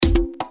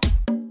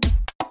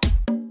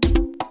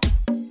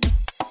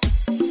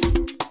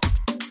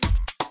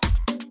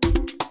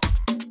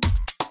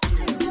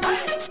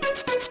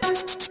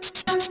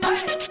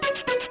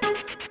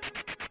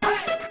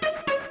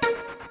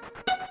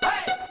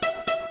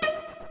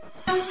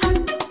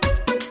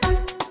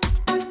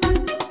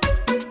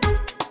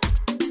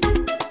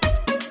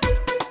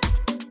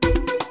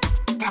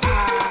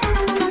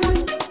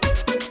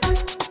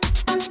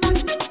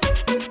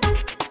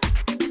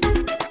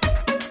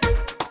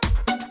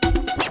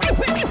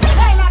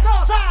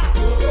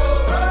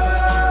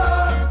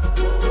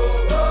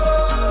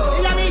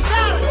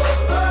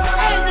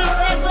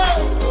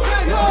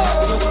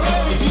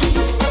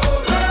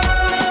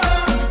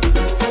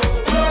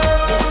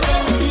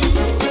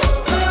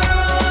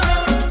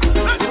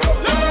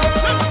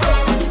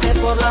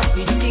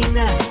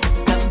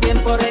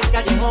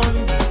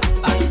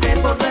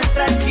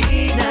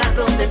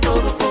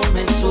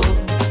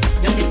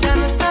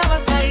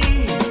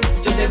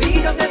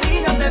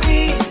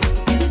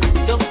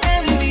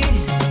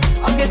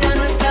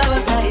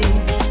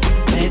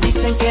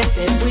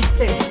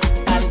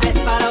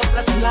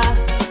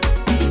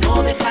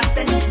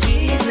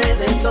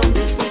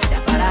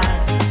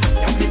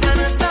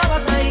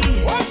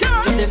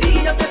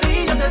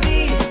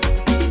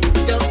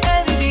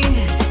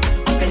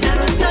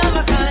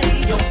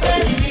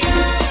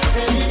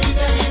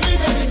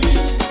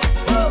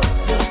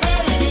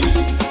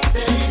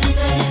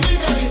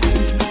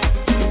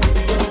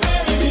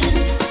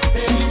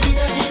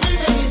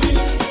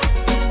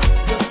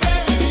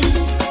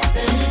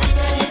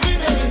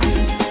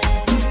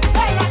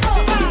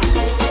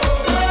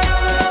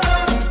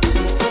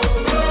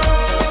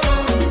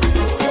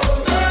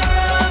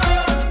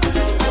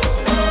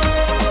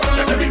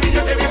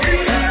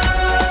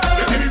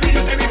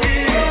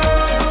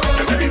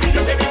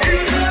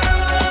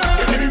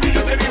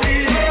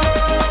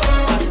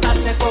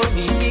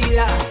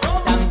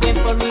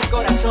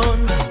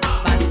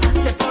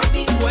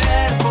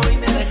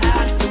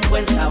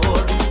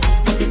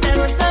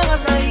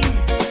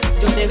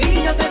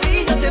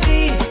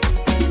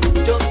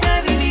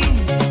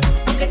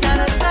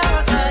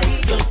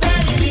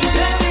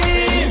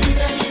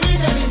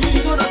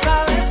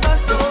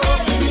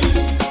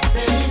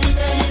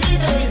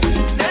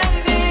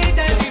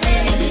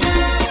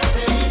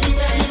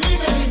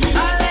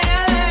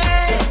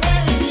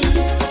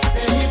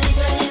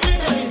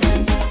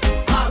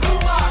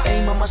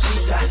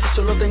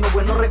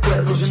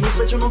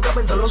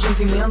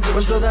sentimiento.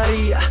 ¿Cuánto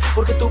daría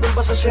porque tú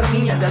vuelvas a ser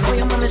mía? Ya no hay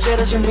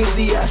amaneceres en mis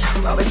días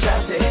pa'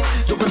 besarte,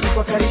 tu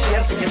cuerpito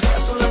acariciarte, que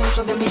seas tú la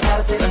musa de mi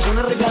arte,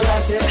 canciones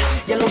regalarte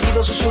y al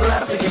oído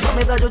susurrarte, que pa'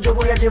 medallo yo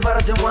voy a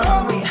llevarte,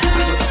 mami. No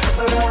te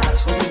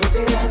escaparás, conmigo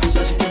te irás,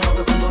 así que no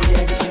veo cuando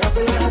llegues a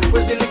pelear,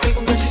 pues dile que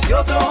nunca existió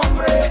otro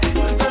hombre